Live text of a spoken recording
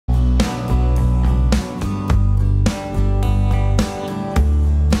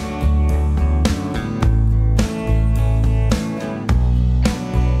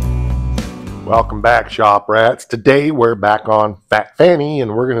Welcome back, shop rats. Today we're back on Fat Fanny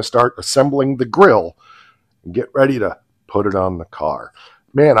and we're going to start assembling the grill and get ready to put it on the car.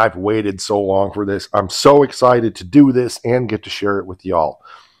 Man, I've waited so long for this. I'm so excited to do this and get to share it with y'all.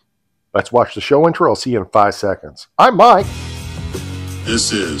 Let's watch the show intro. I'll see you in 5 seconds. I'm Mike.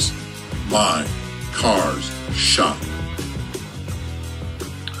 This is My Cars Shop.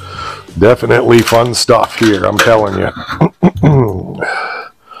 Definitely fun stuff here, I'm telling you.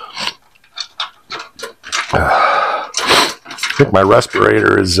 I think my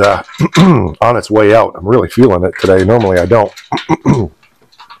respirator is on its way out. I'm really feeling it today. Normally I don't.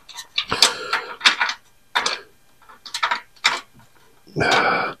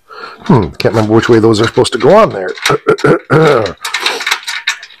 Can't remember which way those are supposed to go on there.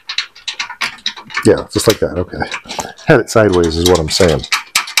 Yeah, just like that. Okay. Had it sideways is what I'm saying.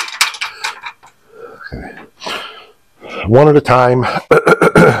 Okay. One at a time.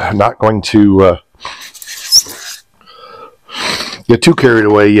 I'm not going to get too carried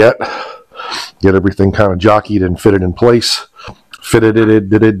away yet. Get everything kind of jockeyed and fitted in place. Fitted it,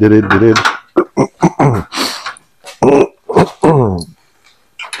 did it.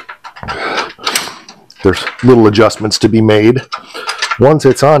 There's little adjustments to be made once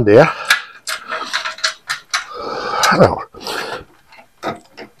it's on there. Well,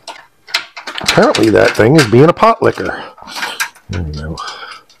 apparently that thing is being a pot licker. There we go.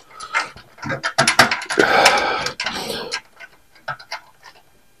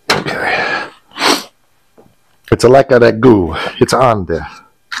 Okay. It's a lack of ragu. It's on there.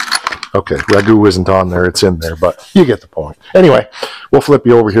 Okay, ragu isn't on there. It's in there, but you get the point. Anyway, we'll flip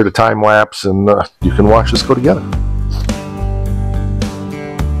you over here to time lapse, and you can watch this go together.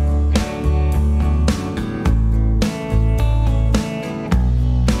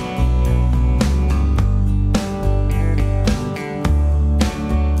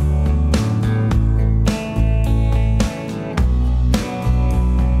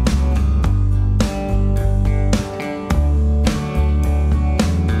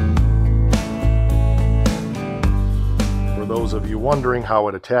 Those of you wondering how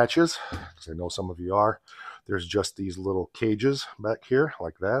it attaches, because I know some of you are, there's just these little cages back here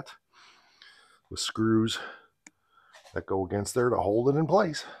like that with screws that go against there to hold it in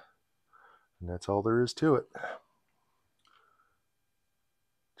place, and that's all there is to it.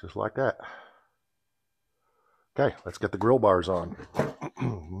 Just like that. Okay, let's get the grill bars on.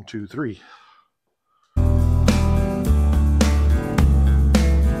 1, 2, 3.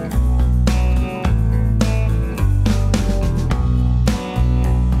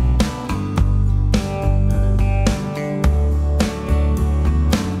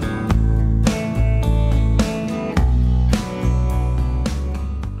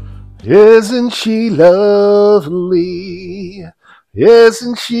 Isn't she lovely?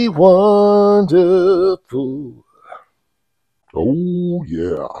 Isn't she wonderful? Oh,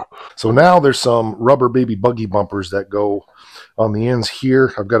 yeah. So now there's some rubber baby buggy bumpers that go on the ends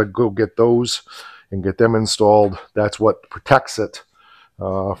here. I've got to go get those and get them installed. That's what protects it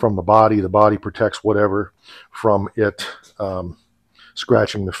from the body. The body protects whatever from it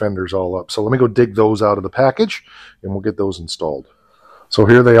scratching the fenders all up. So let me go dig those out of the package and we'll get those installed. So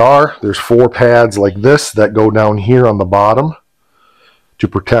here they are. There's 4 pads like this that go down here on the bottom to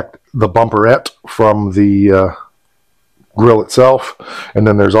protect the bumperette from the grill itself. And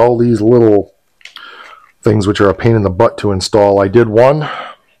then there's all these little things which are a pain in the butt to install. I did one.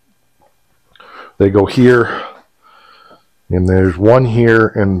 They go here. And there's one here.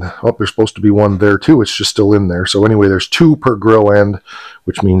 And oh, there's supposed to be one there too. It's just still in there. So anyway, there's 2 per grill end,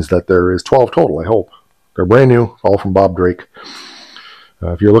 which means that there is 12 total, I hope. They're brand new, all from Bob Drake.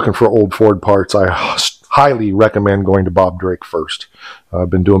 If you're looking for old Ford parts, I highly recommend going to Bob Drake first.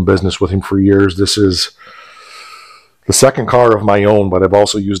 I've been doing business with him for years. This is the second car of my own, but I've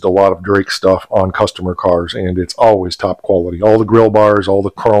also used a lot of Drake stuff on customer cars, and it's always top quality. All the grill bars, all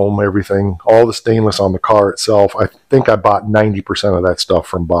the chrome, everything, all the stainless on the car itself. I think I bought 90% of that stuff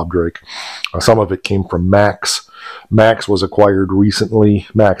from Bob Drake. Some of it came from Max. Max was acquired recently,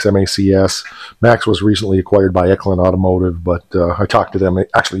 Max, M-A-C-S. Max was recently acquired by Eklund Automotive, but I talked to them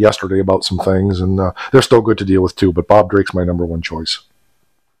actually yesterday about some things, and they're still good to deal with too, but Bob Drake's my #1 choice.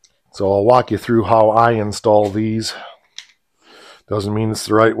 So I'll walk you through how I install these. Doesn't mean it's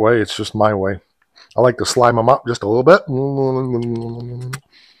the right way, it's just my way. I like to slime them up just a little bit.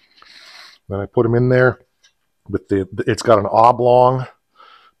 Then I put them in there. With it's got an oblong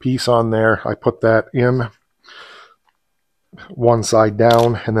piece on there. I put that in one side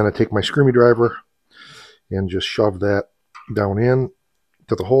down, and then I take my screwdriver and just shove that down in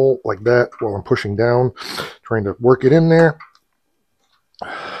to the hole like that while I'm pushing down, trying to work it in there.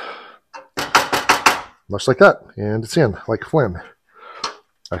 Just like that. And it's in, like Flynn.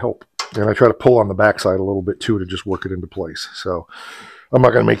 I hope. And I try to pull on the backside a little bit too to just work it into place. So I'm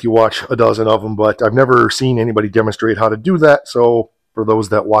not going to make you watch a dozen of them, but I've never seen anybody demonstrate how to do that. So for those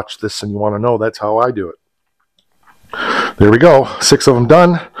that watch this and you want to know, that's how I do it. There we go. 6 of them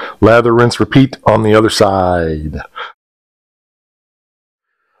done. Lather, rinse, repeat on the other side.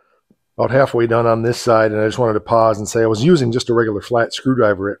 About halfway done on this side, and I just wanted to pause and say I was using just a regular flat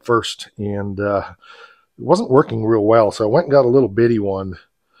screwdriver at first, and it wasn't working real well. So I went and got a little bitty one,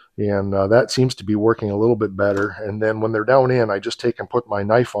 and that seems to be working a little bit better. And then when they're down in, I just take and put my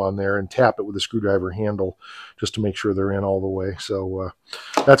knife on there and tap it with a screwdriver handle just to make sure they're in all the way. So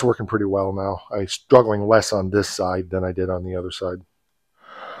that's working pretty well now. I'm struggling less on this side than I did on the other side.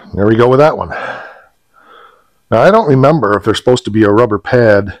 There we go with that one. Now, I don't remember if there's supposed to be a rubber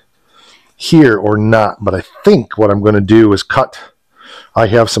pad here or not, but I think what I'm going to do is cut. I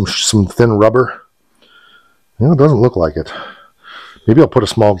have some thin rubber. It doesn't look like it. Maybe I'll put a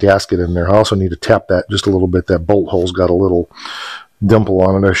small gasket in there. I also need to tap that just a little bit. That bolt hole's got a little dimple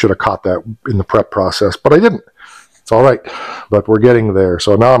on it. I should have caught that in the prep process, but I didn't. It's all right, but we're getting there.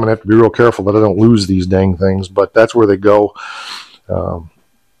 So now I'm going to have to be real careful that I don't lose these dang things, but that's where they go.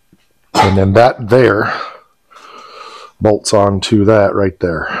 And then that there bolts onto that right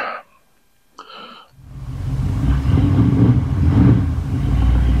there.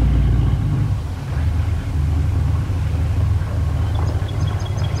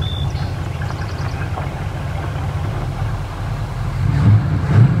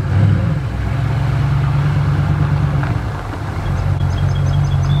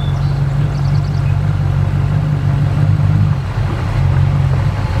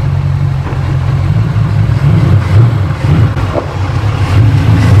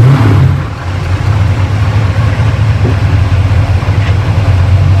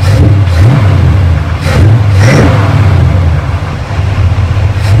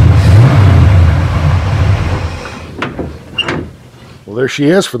 Well, there she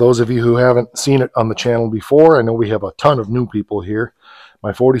is. For those of you who haven't seen it on the channel before, I know we have a ton of new people here.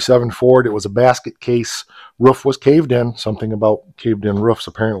 My 47 Ford, it was a basket case. Roof was caved in. Something about caved in roofs,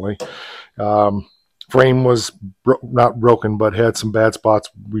 apparently. Frame was not broken, but had some bad spots.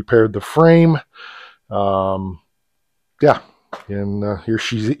 Repaired the frame. Yeah, and here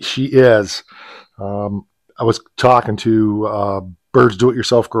she is. I was talking to Bird's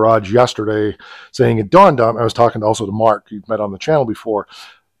Do-It-Yourself Garage yesterday, saying it dawned on me. I was talking also to Mark, you've met on the channel before,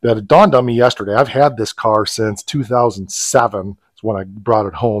 that it dawned on me yesterday. I've had this car since 2007. It's when I brought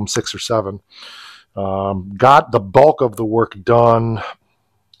it home, 6 or 7. Got the bulk of the work done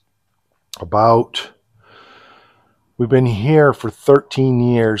about... We've been here for 13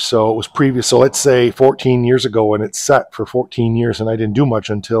 years, so it was previous. So let's say 14 years ago, and it's set for 14 years, and I didn't do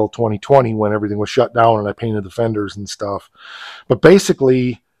much until 2020 when everything was shut down and I painted the fenders and stuff. But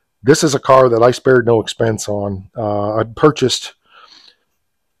basically, this is a car that I spared no expense on. I purchased,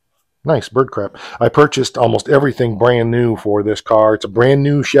 nice bird crap. I purchased almost everything brand new for this car. It's a brand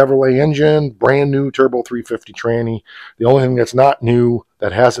new Chevrolet engine, brand new turbo 350 tranny. The only thing that's not new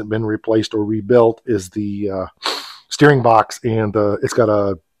that hasn't been replaced or rebuilt is the steering box, and it's got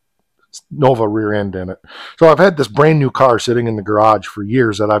a Nova rear end in it. So I've had this brand new car sitting in the garage for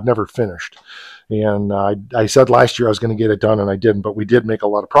years that I've never finished. And I said last year I was going to get it done, and I didn't, but we did make a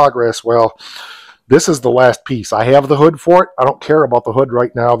lot of progress. Well, this is the last piece. I have the hood for it. I don't care about the hood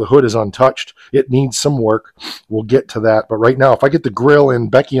right now. The hood is untouched. It needs some work. We'll get to that. But right now, if I get the grill in,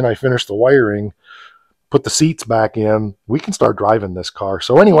 Becky and I finish the wiring, put the seats back in, we can start driving this car.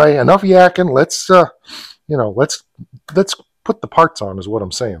 So anyway, enough yakking. Let's let's put the parts on, is what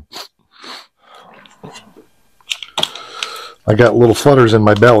I'm saying. I got little flutters in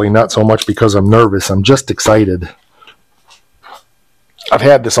my belly, not so much because I'm nervous. I'm just excited. I've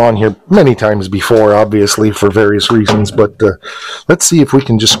had this on here many times before, obviously, for various reasons, but let's see if we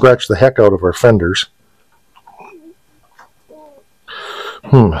can just scratch the heck out of our fenders.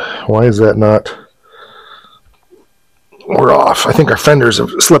 Why is that not... We're off. I think our fenders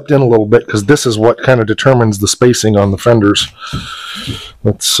have slipped in a little bit because this is what kind of determines the spacing on the fenders.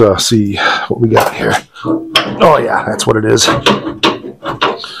 Let's see what we got here. Oh yeah, that's what it is.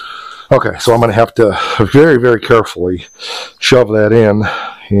 Okay, so I'm going to have to very, very carefully shove that in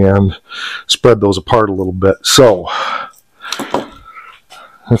and spread those apart a little bit. So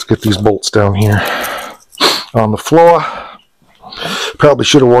let's get these bolts down here on the floor. Probably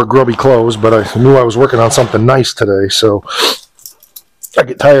should have wore grubby clothes, but I knew I was working on something nice today, so I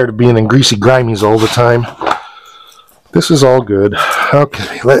get tired of being in greasy grimies all the time. This is all good.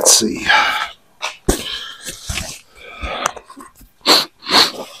 Okay, let's see.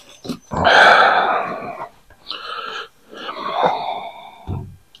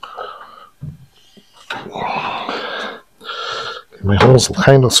 My holes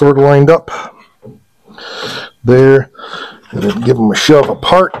kind of sort of lined up there, and then give them a shove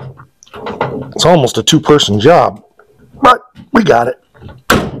apart. It's almost a two-person job, but we got it.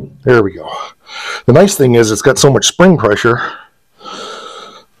 There we go. The nice thing is it's got so much spring pressure,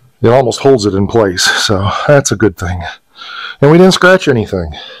 it almost holds it in place, so that's a good thing. And we didn't scratch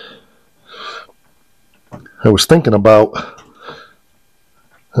anything. I was thinking about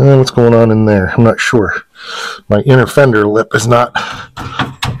what's going on in there. I'm not sure. My inner fender lip is not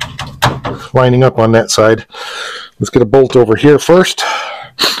lining up on that side. Let's get a bolt over here first.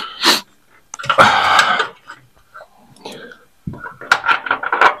 I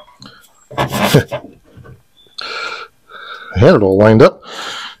had it all lined up.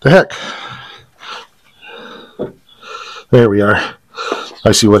 The heck. There we are.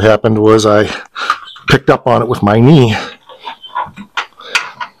 I see what happened was I picked up on it with my knee.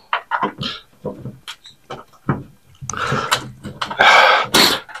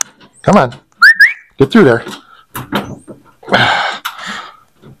 Come on. Get through there.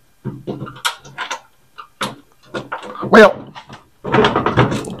 Well,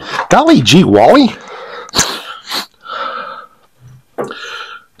 golly gee, Wally.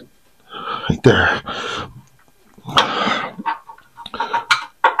 Right there.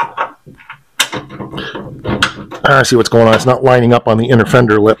 I see what's going on. It's not lining up on the inner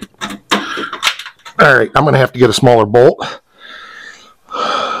fender lip. All right, I'm going to have to get a smaller bolt.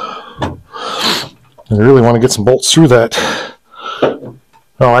 I really want to get some bolts through that.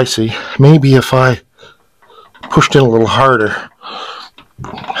 Oh, I see. Maybe if I pushed in a little harder.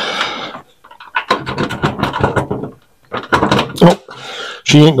 Oh,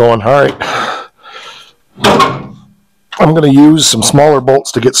 she ain't going. All right. I'm going to use some smaller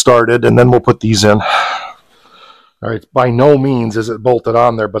bolts to get started, and then we'll put these in. All right, by no means is it bolted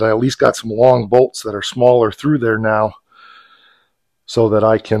on there, but I at least got some long bolts that are smaller through there now so that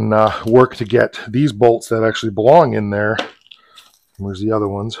I can work to get these bolts that actually belong in there. Where's the other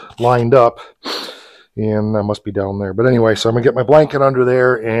ones? Lined up, and that must be down there. But anyway, so I'm going to get my blanket under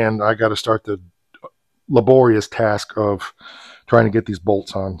there, and I got to start the laborious task of trying to get these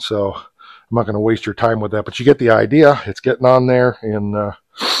bolts on. So I'm not going to waste your time with that, but you get the idea. It's getting on there, and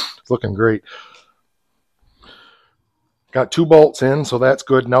it's looking great. Got 2 bolts in, so that's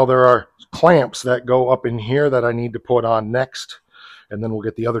good. Now there are clamps that go up in here that I need to put on next, and then we'll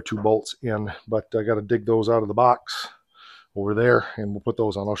get the other 2 bolts in. But I got to dig those out of the box over there, and we'll put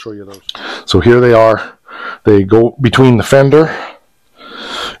those on. I'll show you those. So here they are. They go between the fender,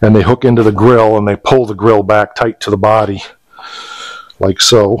 and they hook into the grill, and they pull the grill back tight to the body, like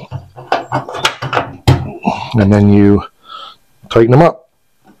so. And then you tighten them up.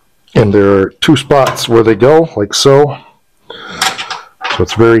 And there are 2 spots where they go, like so. So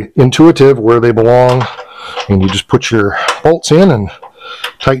it's very intuitive where they belong, and you just put your bolts in and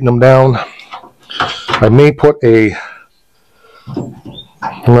tighten them down. I may put a,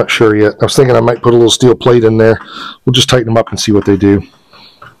 I'm not sure yet. I was thinking I might put a little steel plate in there. We'll just tighten them up and see what they do.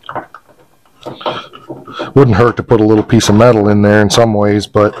 Wouldn't hurt to put a little piece of metal in there in some ways,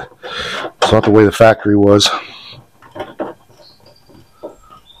 but it's not the way the factory was.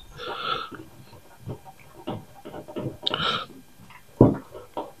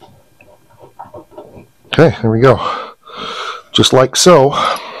 Okay, there we go. Just like so.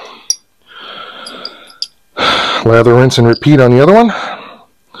 Lather, rinse, and repeat on the other one.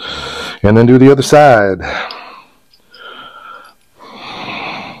 And then do the other side.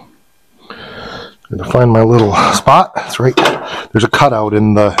 Gonna find my little spot. That's right. There's a cutout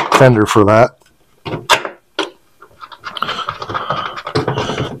in the fender for that.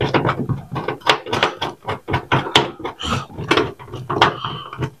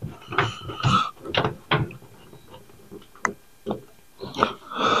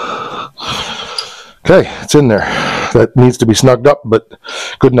 Okay, it's in there. That needs to be snugged up, but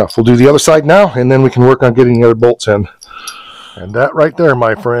good enough. We'll do the other side now, and then we can work on getting the other bolts in. And that right there,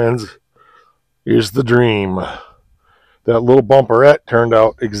 my friends, is the dream. That little bumperette turned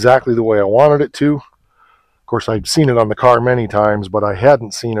out exactly the way I wanted it to. Of course, I'd seen it on the car many times, but I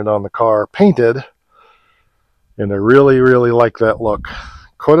hadn't seen it on the car painted. And I really, really like that look.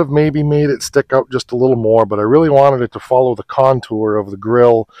 Could have maybe made it stick out just a little more, but I really wanted it to follow the contour of the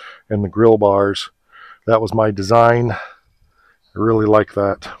grill and the grill bars. That was my design. I really like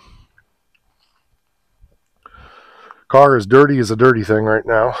that. Car is dirty as a dirty thing right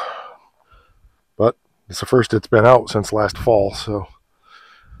now, but it's the first it's been out since last fall, so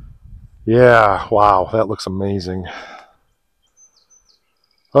yeah, wow, that looks amazing.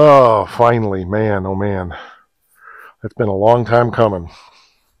 Oh, finally, man, oh man. It's been a long time coming.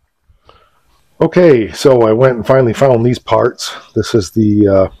 Okay, so I went and finally found these parts. This is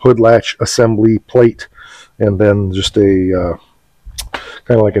the hood latch assembly plate, and then just a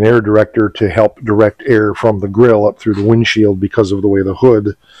kind of like an air director to help direct air from the grill up through the windshield because of the way the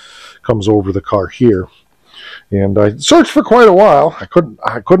hood comes over the car here. And I searched for quite a while. I couldn't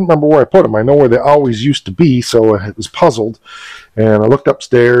remember where I put them. I know where they always used to be, so I was puzzled. And I looked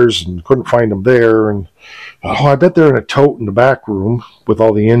upstairs and couldn't find them there. And oh, I bet they're in a tote in the back room with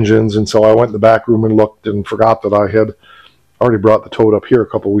all the engines. And so I went in the back room and looked and forgot that I had already brought the tote up here a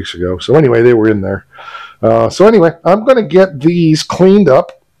couple weeks ago. So anyway, they were in there. So anyway, I'm going to get these cleaned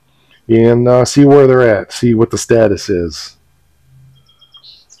up and see where they're at, see what the status is.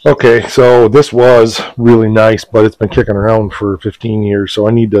 Okay, so this was really nice, but it's been kicking around for 15 years, so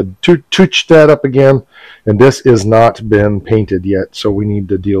I need to touch that up again, and this has not been painted yet, so we need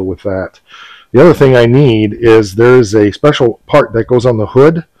to deal with that. The other thing I need is there's a special part that goes on the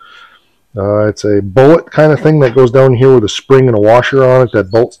hood. It's a bullet kind of thing that goes down here with a spring and a washer on it that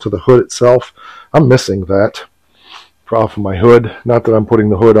bolts to the hood itself. I'm missing that off of my hood. Not that I'm putting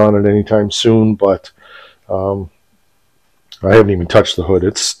the hood on it anytime soon, but I haven't even touched the hood.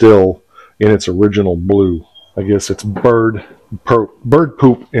 It's still in its original blue. I guess it's bird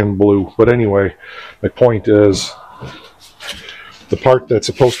poop in blue. But anyway, my point is the part that's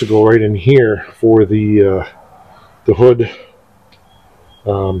supposed to go right in here for the hood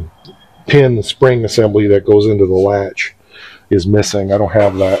pin spring assembly that goes into the latch is missing. I don't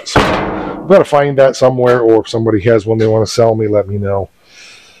have that, so I've got to find that somewhere, or if somebody has one they want to sell me, let me know.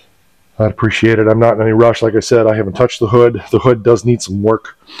 I'd appreciate it. I'm not in any rush. Like I said, I haven't touched the hood. The hood does need some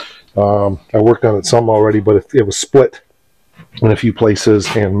work. I worked on it some already, but it was split in a few places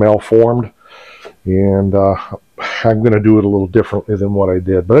and malformed. And I'm going to do it a little differently than what I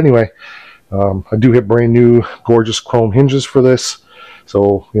did. But anyway, I do have brand new, gorgeous chrome hinges for this.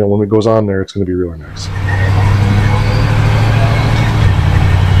 So, you know, when it goes on there, it's going to be really nice.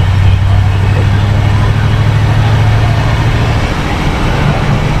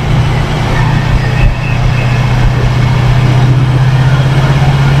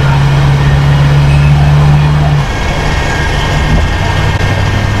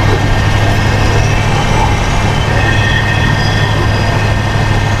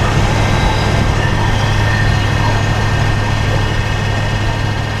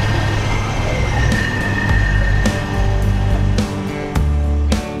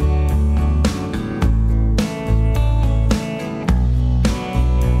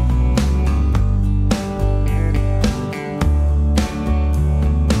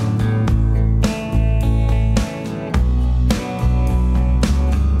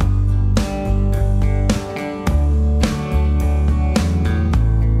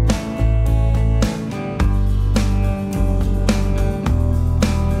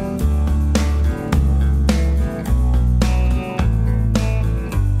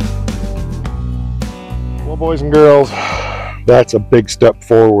 Well, boys and girls, that's a big step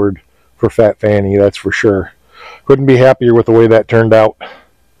forward for Fat Fanny, that's for sure. Couldn't be happier with the way that turned out.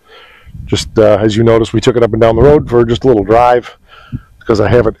 Just as you notice, we took it up and down the road for just a little drive because I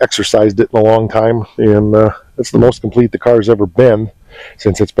haven't exercised it in a long time, and it's the most complete the car's ever been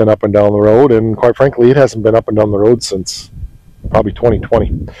since it's been up and down the road, and quite frankly, it hasn't been up and down the road since probably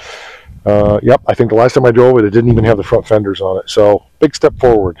 2020. Yep, I think the last time I drove it, it didn't even have the front fenders on it, so big step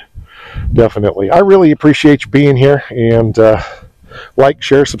forward. Definitely. I really appreciate you being here, and like,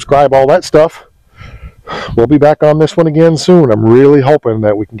 share, subscribe, all that stuff. We'll be back on this one again soon. I'm really hoping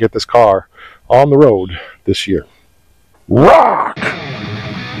that we can get this car on the road this year. Rock!